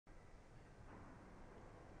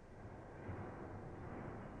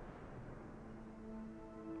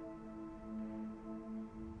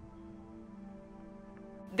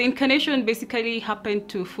The incarnation basically happened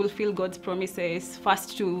to fulfill God's promises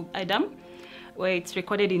first to Adam, where it's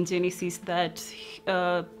recorded in Genesis that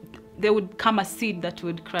there would come a seed that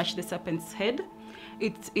would crush the serpent's head.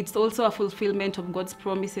 It's also a fulfillment of God's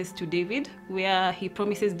promises to David, where he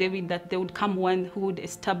promises David that there would come one who would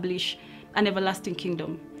establish an everlasting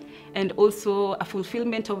kingdom. And also a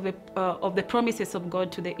fulfillment of the promises of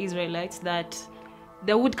God to the Israelites that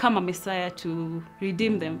there would come a Messiah to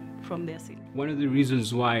redeem them from their sin. One of the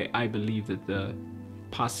reasons why I believe that the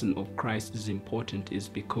person of Christ is important is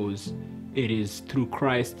because it is through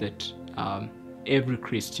Christ that every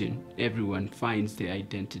Christian, everyone finds their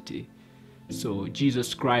identity. So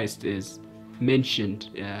Jesus Christ is mentioned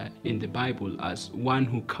in the Bible as one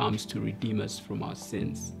who comes to redeem us from our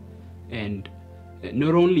sins. And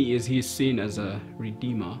not only is he seen as a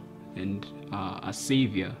redeemer and a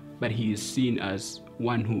savior, but he is seen as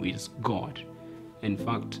one who is God. In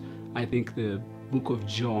fact, I think the book of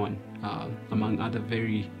John, among other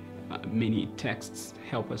very many texts,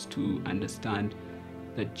 help us to understand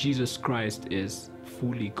that Jesus Christ is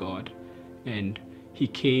fully God, and he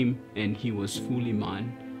came and he was fully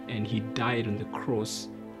man, and he died on the cross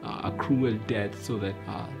a cruel death so that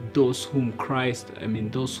those whom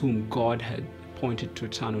God had appointed to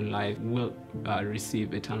eternal life will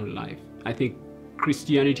receive eternal life. I think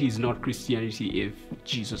Christianity is not Christianity if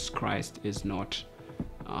Jesus Christ is not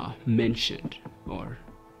mentioned or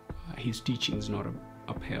his teachings not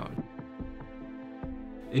upheld.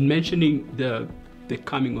 In mentioning the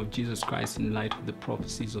coming of Jesus Christ in light of the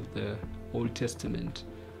prophecies of the Old Testament,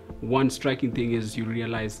 one striking thing is you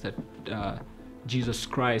realize that Jesus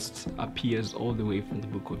Christ appears all the way from the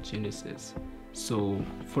book of Genesis. So,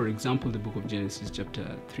 for example, the book of Genesis chapter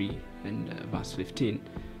 3 and verse 15,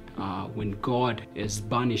 when God is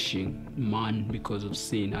banishing man because of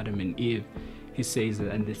sin, Adam and Eve, he says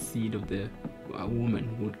that and the seed of the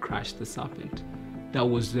woman would crush the serpent. That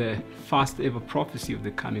was the first ever prophecy of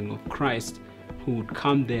the coming of Christ, who would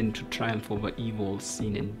come then to triumph over evil,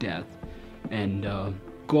 sin, and death. And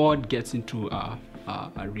God gets into a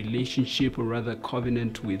relationship, or rather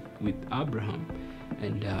covenant, with Abraham.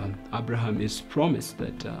 And Abraham is promised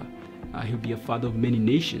that he'll be a father of many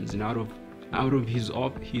nations, and out of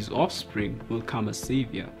his offspring will come a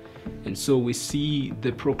savior. And so we see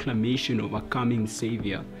the proclamation of a coming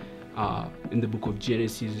savior in the book of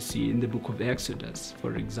Genesis. You see in the book of Exodus,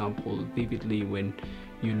 for example, vividly when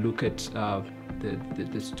you look at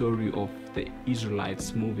the story of the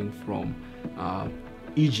Israelites moving from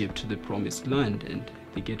Egypt to the promised land, and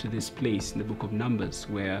they get to this place in the book of Numbers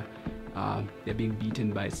where they're being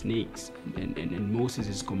beaten by snakes, and Moses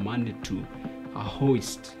is commanded to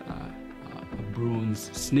hoist a bronze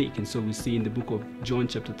snake. And so we see in the book of John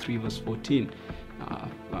chapter 3 verse 14,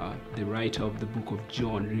 the writer of the book of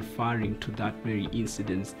John referring to that very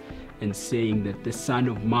incident and saying that the Son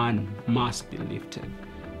of Man must be lifted,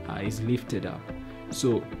 is lifted up.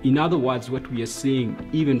 So in other words, what we are seeing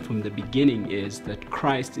even from the beginning is that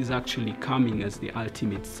Christ is actually coming as the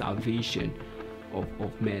ultimate salvation of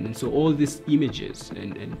men. And so all these images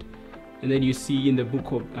and then you see in the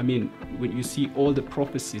book of, when you see all the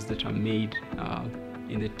prophecies that are made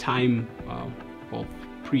in the time of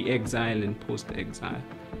pre-exile and post-exile,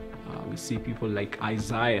 we see people like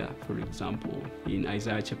Isaiah, for example, in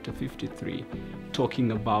Isaiah chapter 53,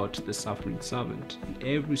 talking about the suffering servant. And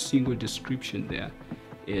every single description there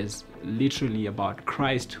is literally about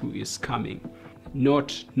Christ who is coming,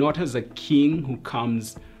 not as a king who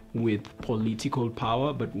comes with political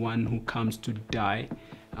power, but one who comes to die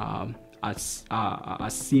a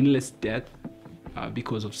sinless death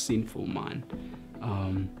because of sinful man.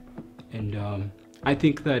 I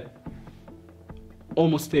think that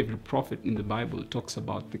almost every prophet in the Bible talks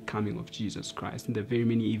about the coming of Jesus Christ, and there are very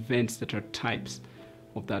many events that are types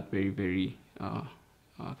of that very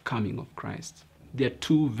coming of Christ. There are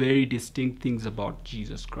two very distinct things about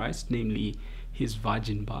Jesus Christ, namely his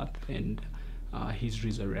virgin birth and his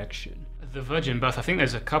resurrection. The virgin birth, I think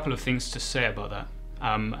there's a couple of things to say about that.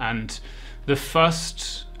 And the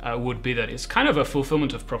first would be that it's kind of a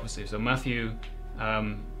fulfillment of prophecy. So Matthew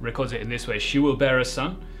records it in this way: she will bear a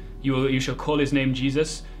son, you shall call his name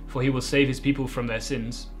Jesus, for he will save his people from their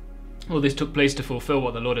sins. All this took place to fulfill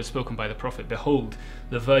what the Lord had spoken by the prophet. Behold,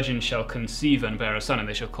 the virgin shall conceive and bear a son, and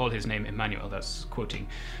they shall call his name Emmanuel. That's quoting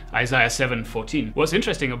Isaiah 7:14. What's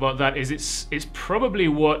interesting about that is it's probably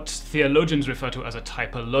what theologians refer to as a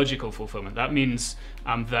typological fulfillment. That means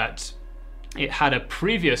that it had a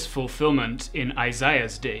previous fulfillment in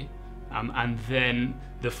Isaiah's day, and then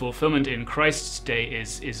the fulfillment in Christ's day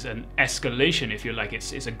is an escalation, if you like.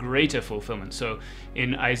 It's a greater fulfillment. So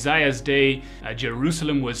in Isaiah's day,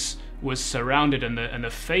 Jerusalem was was surrounded, and the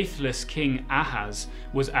faithless king Ahaz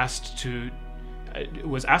was asked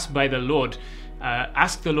by the Lord,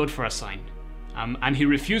 ask the Lord for a sign, and he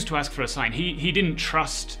refused to ask for a sign. He didn't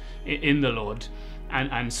trust in the Lord,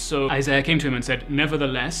 and so Isaiah came to him and said,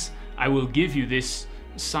 "Nevertheless, I will give you this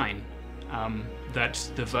sign,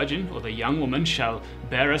 that the virgin or the young woman shall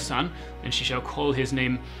bear a son, and she shall call his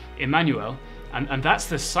name Emmanuel." And that's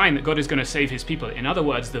the sign that God is going to save his people. In other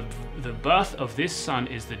words, the birth of this son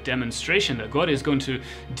is the demonstration that God is going to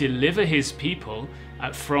deliver his people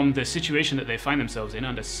from the situation that they find themselves in,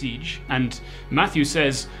 under siege. And Matthew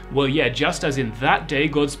says, well, yeah, just as in that day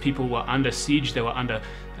God's people were under siege, they were under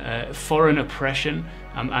foreign oppression,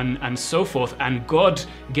 and so forth, and God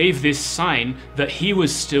gave this sign that he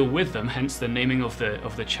was still with them, hence the naming of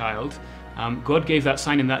the child. God gave that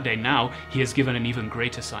sign in that day. Now he has given an even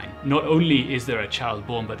greater sign. Not only is there a child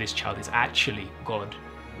born, but this child is actually God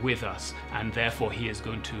with us, and therefore he is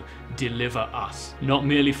going to deliver us, not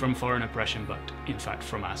merely from foreign oppression, but in fact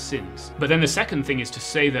from our sins. But then the second thing is to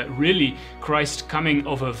say that really Christ coming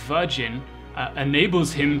of a virgin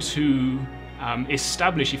enables him to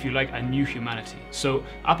establish, if you like, a new humanity. So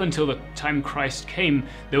up until the time Christ came,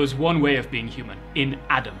 there was one way of being human, in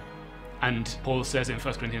Adam. And Paul says in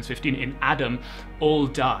 1 Corinthians 15, in Adam all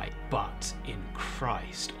die, but in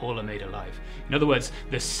Christ all are made alive. In other words,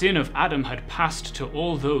 the sin of Adam had passed to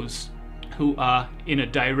all those who are in a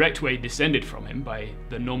direct way descended from him by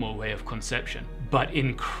the normal way of conception. But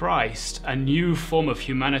in Christ, a new form of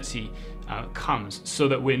humanity comes, so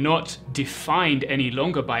that we're not defined any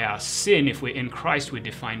longer by our sin. If we're in Christ, we're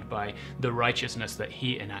defined by the righteousness that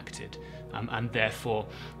he enacted. And therefore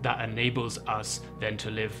that enables us then to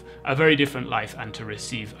live a very different life and to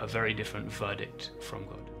receive a very different verdict from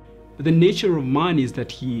God. The nature of man is that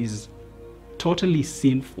he is totally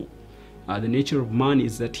sinful. The nature of man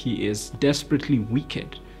is that he is desperately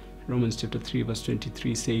wicked. Romans chapter 3 verse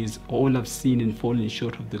 23 says, all have sinned and fallen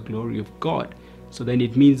short of the glory of God. So then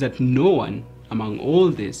it means that no one among all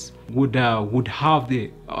this would have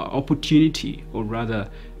the opportunity, or rather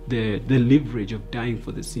the leverage of dying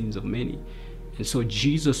for the sins of many. And so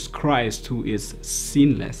Jesus Christ, who is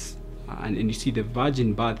sinless, and you see the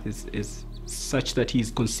virgin birth is such that he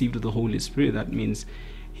is conceived of the Holy Spirit. That means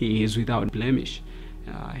he is without blemish.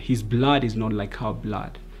 His blood is not like our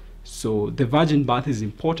blood. So the virgin birth is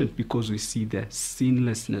important because we see the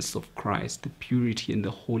sinlessness of Christ, the purity and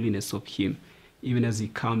the holiness of him, even as he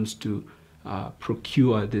comes to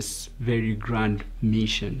procure this very grand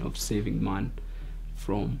mission of saving man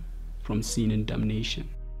from sin and damnation.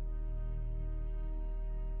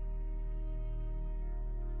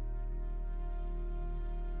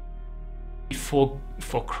 For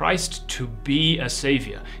Christ to be a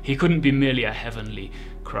savior, he couldn't be merely a heavenly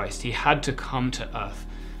Christ. He had to come to earth.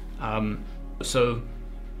 So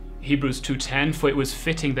Hebrews 2:10, for it was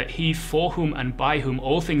fitting that he, for whom and by whom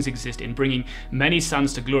all things exist, in bringing many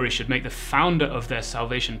sons to glory, should make the founder of their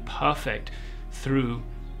salvation perfect through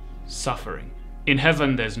suffering. In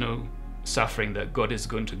heaven, there's no suffering that God is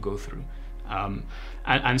going to go through.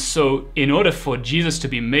 And so in order for Jesus to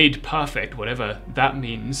be made perfect, whatever that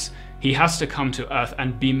means, he has to come to earth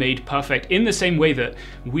and be made perfect in the same way that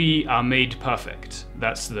we are made perfect.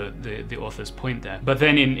 That's the author's point there. But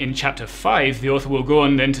then in chapter 5, the author will go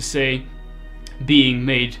on then to say, being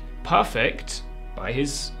made perfect by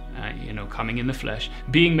his coming in the flesh,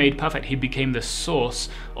 being made perfect, he became the source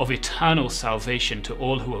of eternal salvation to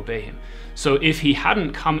all who obey him. So if he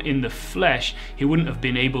hadn't come in the flesh, he wouldn't have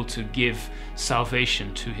been able to give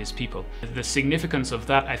salvation to his people. The significance of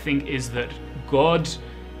that, I think, is that God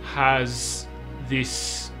has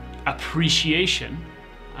this appreciation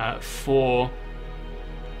for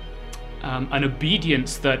an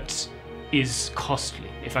obedience that is costly,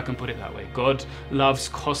 if I can put it that way. God loves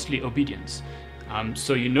costly obedience.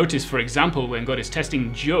 So you notice, for example, when God is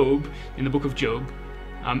testing Job in the book of Job,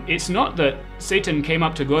 it's not that Satan came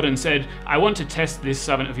up to God and said, I want to test this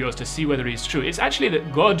servant of yours to see whether he's true. It's actually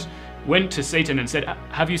that God went to Satan and said,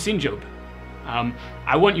 have you seen Job?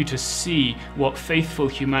 I want you to see what faithful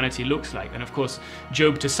humanity looks like. And of course,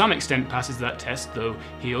 Job to some extent passes that test, though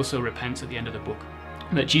he also repents at the end of the book.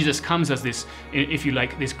 That Jesus comes as this, if you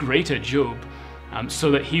like, this greater Job,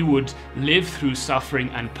 so that he would live through suffering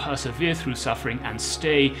and persevere through suffering and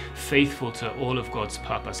stay faithful to all of God's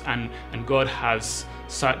purpose. And God has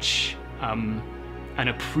such an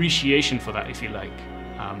appreciation for that, if you like.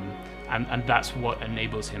 And that's what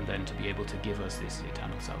enables him then to be able to give us this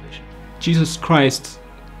eternal salvation. Jesus Christ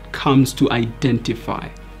comes to identify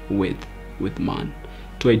with man,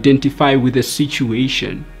 to identify with the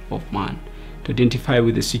situation of man, to identify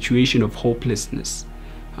with the situation of hopelessness,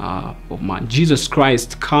 of man. Jesus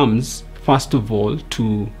Christ comes, first of all,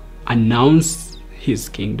 to announce his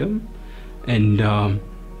kingdom, and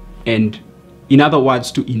in other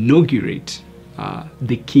words, to inaugurate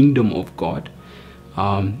the kingdom of God.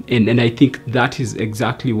 And I think that is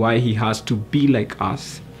exactly why he has to be like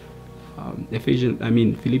us.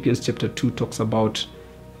 Philippians chapter 2 talks about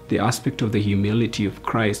the aspect of the humility of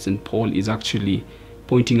Christ, and Paul is actually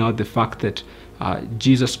pointing out the fact that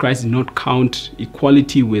Jesus Christ did not count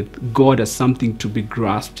equality with God as something to be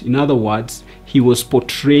grasped. In other words, he was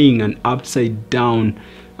portraying an upside down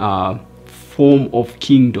form of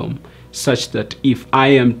kingdom, such that if I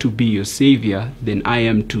am to be your savior, then I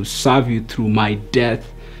am to serve you through my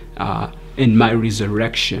death and my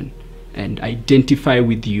resurrection, and identify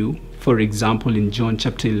with you. For example, in John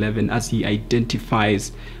chapter 11, as he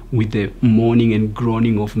identifies with the mourning and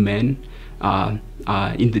groaning of men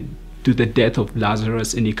to the death of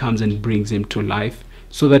Lazarus, and he comes and brings him to life,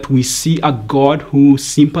 so that we see a God who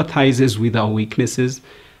sympathizes with our weaknesses,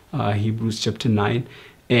 Hebrews chapter 9,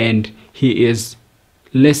 and he is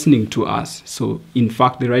listening to us. So in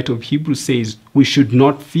fact, the writer of Hebrews says we should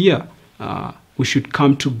not fear. We should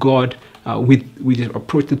come to God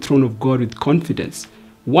approach the throne of God with confidence.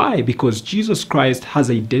 Why? Because Jesus Christ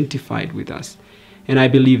has identified with us. And I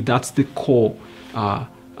believe that's the core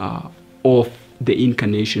of the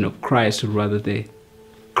incarnation of Christ, or rather the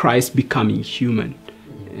Christ becoming human.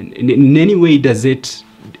 And in any way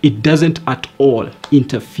it doesn't at all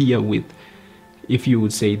interfere with, if you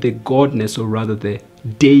would say, the godness, or rather the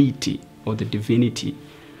deity or the divinity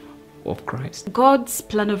of Christ. God's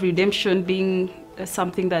plan of redemption being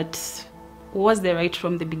something that was there right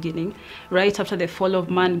from the beginning. Right after the fall of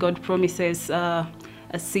man, God promises a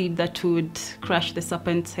seed that would crush the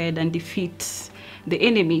serpent's head and defeat the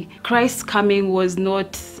enemy. Christ's coming was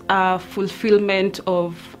not a fulfillment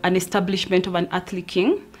of an establishment of an earthly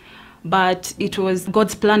king, but it was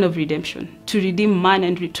God's plan of redemption, to redeem man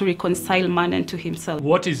and to reconcile man unto himself.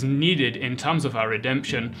 What is needed in terms of our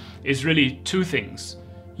redemption is really two things.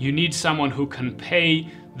 You need someone who can pay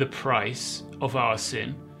the price of our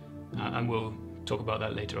sin, and we'll talk about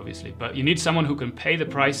that later, obviously, but you need someone who can pay the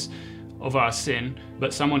price of our sin,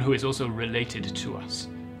 but someone who is also related to us.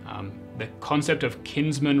 The concept of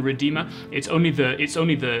kinsman redeemer, it's only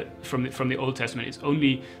from the Old Testament, it's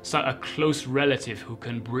only a close relative who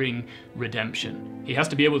can bring redemption. He has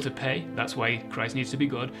to be able to pay, that's why Christ needs to be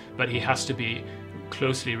God, but he has to be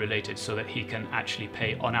closely related so that he can actually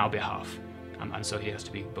pay on our behalf. And so he has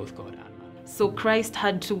to be both God and man. So Christ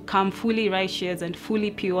had to come fully righteous and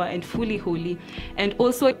fully pure and fully holy, and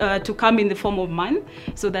also to come in the form of man,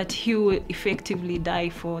 so that he would effectively die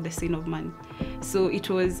for the sin of man. So it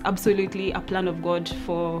was absolutely a plan of God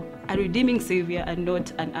for a redeeming savior and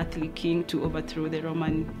not an earthly king to overthrow the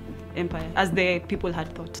Roman Empire, as the people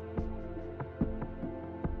had thought.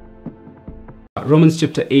 Romans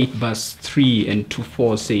chapter 8 verse 3 and to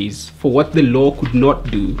 4 says, "For what the law could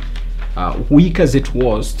not do, weak as it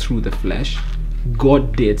was through the flesh,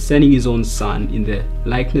 God did, sending his own Son in the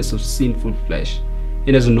likeness of sinful flesh,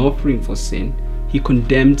 and as an offering for sin, he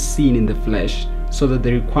condemned sin in the flesh, so that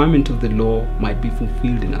the requirement of the law might be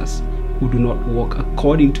fulfilled in us, who do not walk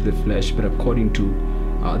according to the flesh, but according to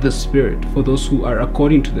the Spirit. For those who are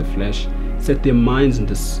according to the flesh set their minds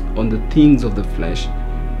on the things of the flesh,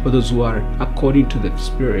 for those who are according to the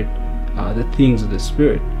Spirit, the things of the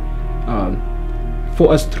Spirit.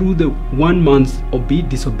 For as through the one man's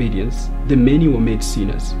disobedience, the many were made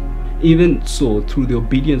sinners, even so through the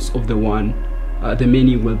obedience of the one, the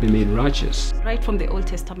many will be made righteous." Right from the Old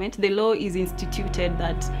Testament, the law is instituted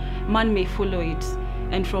that man may follow it,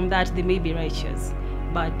 and from that they may be righteous.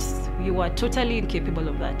 But we were totally incapable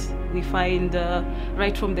of that. We find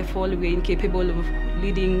right from the fall, we are incapable of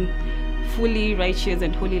leading fully righteous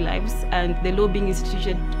and holy lives, and the law being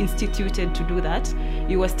instituted to do that,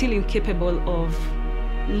 you were still incapable of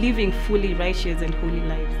living fully righteous and holy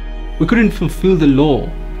lives. We couldn't fulfill the law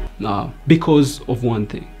because of one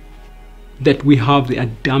thing, that we have the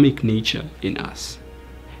Adamic nature in us,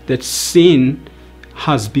 that sin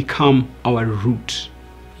has become our root.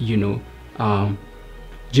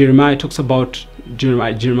 Jeremiah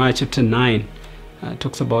chapter 9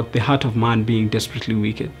 talks about the heart of man being desperately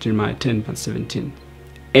wicked, Jeremiah 10 verse 17,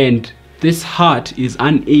 and this heart is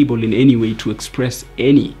unable in any way to express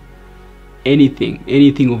anything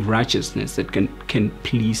of righteousness that can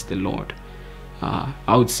please the Lord.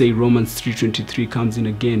 I would say Romans 3:23 comes in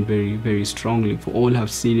again very, very strongly. For all have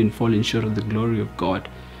sinned and fallen short of the glory of God.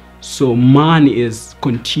 So man is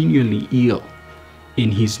continually ill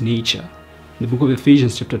in his nature. The book of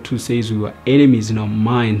Ephesians chapter 2 says we were enemies in our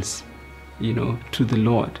minds, to the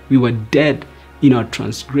Lord. We were dead in our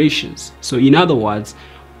transgressions. So in other words,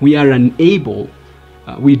 we are unable,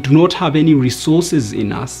 we do not have any resources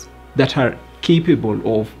in us that are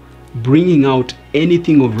capable of bringing out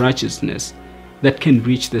anything of righteousness that can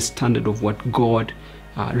reach the standard of what God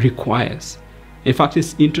requires. In fact,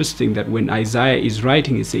 it's interesting that when Isaiah is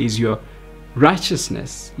writing, he says, your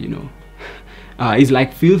righteousness, is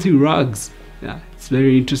like filthy rags. It's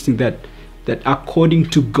very interesting that according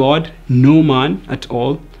to God, no man at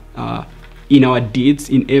all, in our deeds,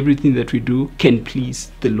 in everything that we do, can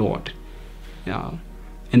please the Lord.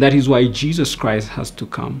 And that is why Jesus Christ has to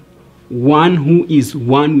come. One who is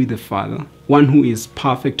one with the Father, one who is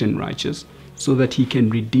perfect and righteous, so that he can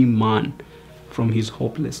redeem man from his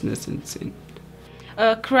hopelessness and sin.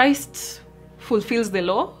 Christ fulfills the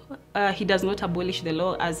law. He does not abolish the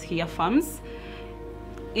law as he affirms.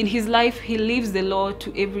 In his life, he lives the law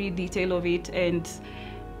to every detail of it, and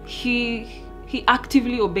he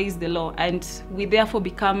actively obeys the law, and we therefore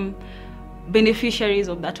become beneficiaries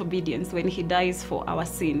of that obedience. When he dies for our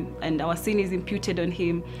sin and our sin is imputed on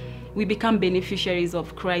him, we become beneficiaries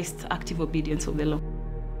of Christ's active obedience of the law.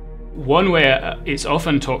 One way it's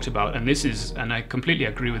often talked about, and I completely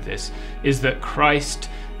agree with this, is that Christ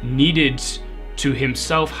needed to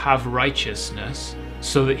himself have righteousness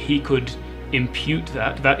so that he could impute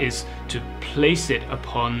that is, to place it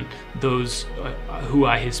upon those who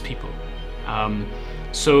are his people.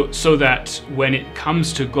 So that when it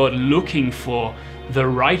comes to God looking for the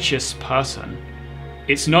righteous person,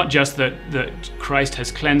 it's not just that Christ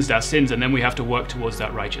has cleansed our sins and then we have to work towards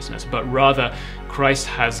that righteousness, but rather Christ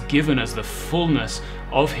has given us the fullness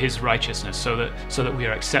of his righteousness so that we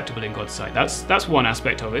are acceptable in God's sight. That's one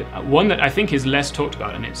aspect of it. One that I think is less talked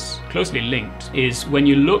about, and it's closely linked, is when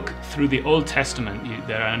you look through the Old Testament,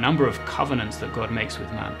 there are a number of covenants that God makes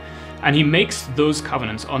with man. And he makes those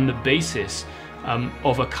covenants on the basis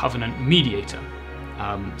of a covenant mediator.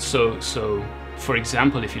 So for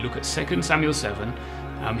example, if you look at 2 Samuel 7,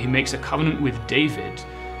 he makes a covenant with David.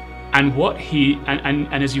 And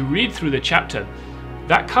and as you read through the chapter,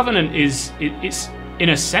 that covenant it's in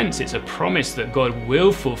a sense, it's a promise that God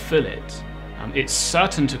will fulfill it. It's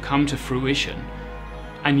certain to come to fruition.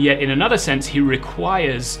 And yet, in another sense, he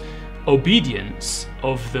requires obedience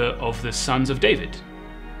of the sons of David.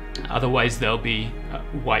 Otherwise, they'll be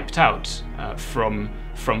wiped out from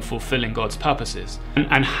fulfilling God's purposes.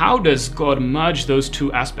 And how does God merge those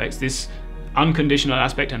two aspects, this unconditional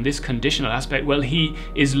aspect and this conditional aspect? Well, he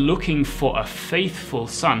is looking for a faithful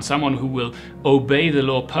son, someone who will obey the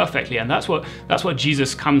law perfectly, and that's what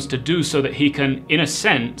Jesus comes to do, so that he can, in a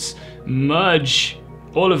sense, merge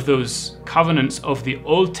all of those covenants of the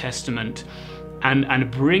Old Testament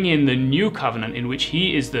and bring in the new covenant, in which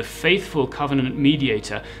he is the faithful covenant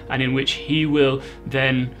mediator, and in which he will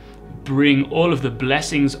then bring all of the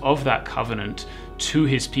blessings of that covenant to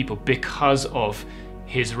his people because of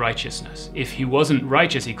his righteousness. If he wasn't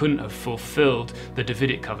righteous, he couldn't have fulfilled the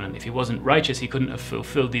Davidic covenant. If he wasn't righteous, he couldn't have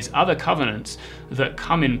fulfilled these other covenants that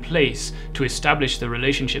come in place to establish the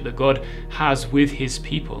relationship that God has with his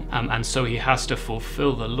people. And so he has to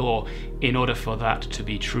fulfill the law in order for that to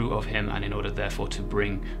be true of him, and in order therefore to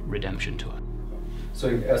bring redemption to us. So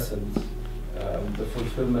in essence, the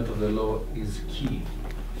fulfillment of the law is key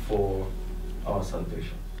for our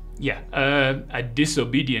salvation. Yeah, a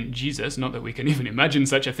disobedient Jesus, not that we can even imagine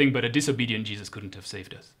such a thing, but a disobedient Jesus couldn't have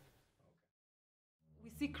saved us.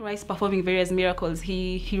 We see Christ performing various miracles.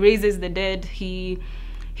 He raises the dead, he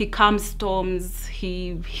calms storms,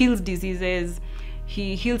 he heals diseases,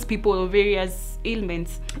 he heals people of various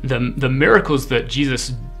ailments. The miracles that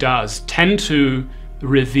Jesus does tend to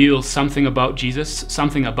reveal something about Jesus,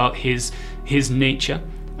 something about his nature.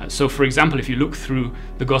 So, for example, if you look through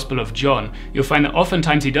the Gospel of John, you'll find that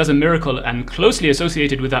oftentimes he does a miracle, and closely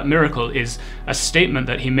associated with that miracle is a statement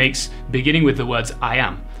that he makes beginning with the words, "I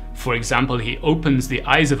am." For example, he opens the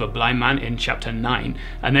eyes of a blind man in chapter 9,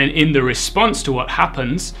 and then in the response to what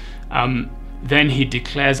happens, then he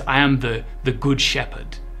declares, "I am the good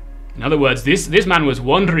shepherd." In other words, this man was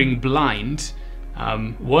wandering blind,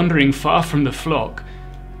 wandering far from the flock,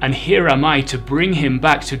 and here am I to bring him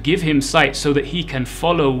back, to give him sight so that he can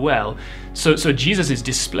follow well. So Jesus is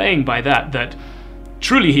displaying by that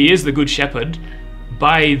truly he is the good shepherd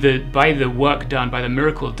by the work done, by the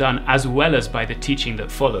miracle done, as well as by the teaching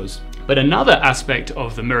that follows. But another aspect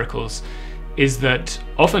of the miracles is that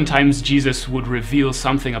oftentimes Jesus would reveal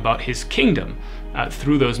something about his kingdom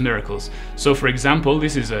through those miracles. So for example,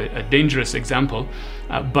 this is a dangerous example,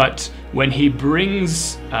 but when he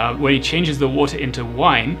changes the water into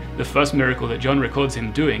wine, the first miracle that John records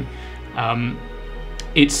him doing,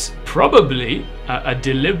 it's probably a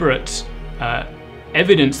deliberate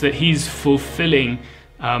evidence that he's fulfilling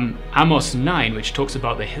Amos 9, which talks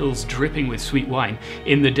about the hills dripping with sweet wine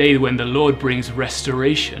in the day when the Lord brings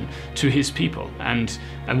restoration to his people. And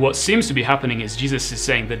what seems to be happening is Jesus is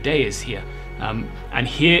saying the day is here. And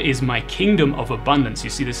here is my kingdom of abundance.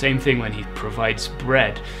 You see the same thing when he provides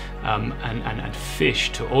bread and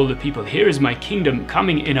fish to all the people. Here is my kingdom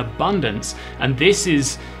coming in abundance. And this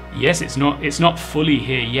is, yes, it's not fully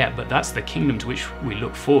here yet, but that's the kingdom to which we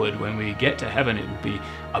look forward. When we get to heaven, it will be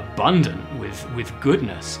abundant with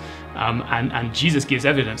goodness. And Jesus gives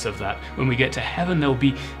evidence of that. When we get to heaven, there will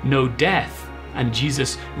be no death. And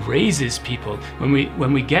Jesus raises people.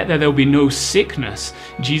 When we get there, there will be no sickness.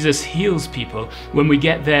 Jesus heals people. When we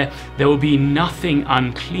get there, there will be nothing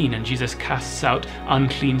unclean, and Jesus casts out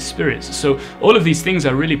unclean spirits. So all of these things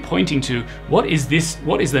are really pointing to what is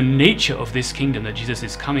the nature of this kingdom that Jesus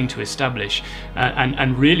is coming to establish,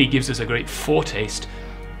 and really gives us a great foretaste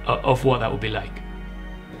of what that will be like.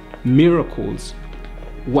 Miracles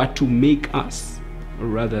were to make us, or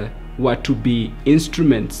rather, were to be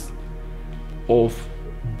instruments of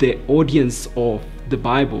the audience of the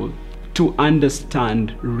Bible to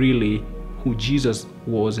understand really who Jesus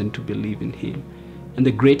was and to believe in him. And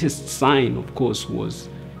the greatest sign, of course, was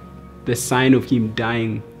the sign of him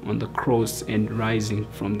dying on the cross and rising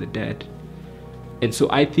from the dead. And so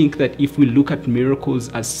I think that if we look at miracles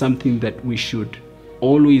as something that we should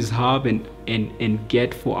always have and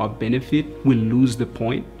get for our benefit, we'll lose the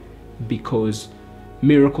point, because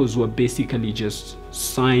miracles were basically just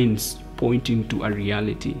signs pointing to a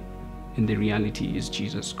reality, and the reality is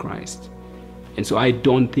Jesus Christ. And so I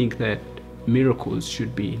don't think that miracles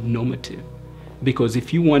should be normative, because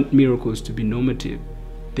if you want miracles to be normative,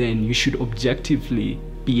 then you should objectively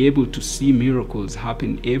be able to see miracles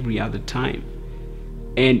happen every other time.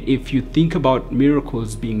 And if you think about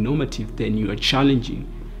miracles being normative, then you are challenging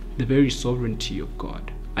the very sovereignty of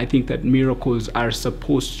God. I think that miracles are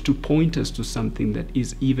supposed to point us to something that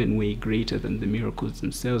is even way greater than the miracles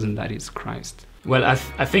themselves, and that is Christ. Well,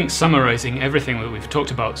 I think summarizing everything that we've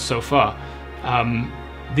talked about so far,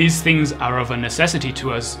 these things are of a necessity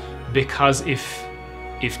to us, because if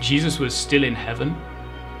Jesus was still in heaven,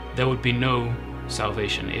 there would be no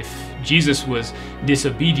salvation. If Jesus was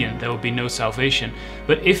disobedient, there would be no salvation.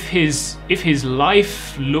 But if his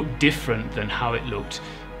life looked different than how it looked,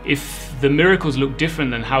 if the miracles looked different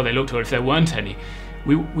than how they looked, or if there weren't any,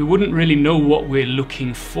 we wouldn't really know what we're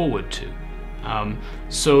looking forward to.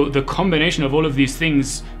 So the combination of all of these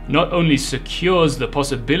things not only secures the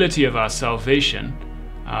possibility of our salvation,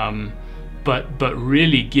 but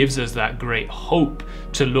really gives us that great hope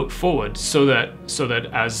to look forward, so that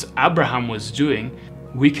as Abraham was doing,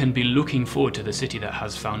 we can be looking forward to the city that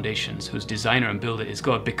has foundations, whose designer and builder is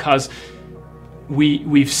God, because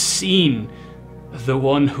we've seen the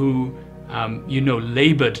one who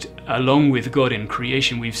labored along with God in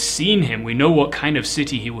creation. We've seen him. We know what kind of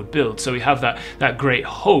city he would build. So we have that great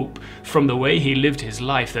hope from the way he lived his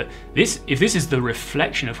life, that if this is the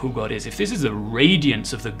reflection of who God is, if this is the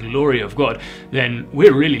radiance of the glory of God, then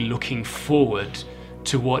we're really looking forward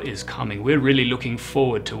to what is coming. We're really looking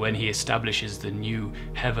forward to when he establishes the new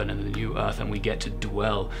heaven and the new earth, and we get to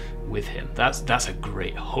dwell with him. That's a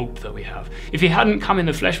great hope that we have. If he hadn't come in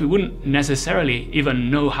the flesh, we wouldn't necessarily even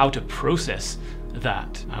know how to process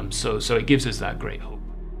that. So it gives us that great hope.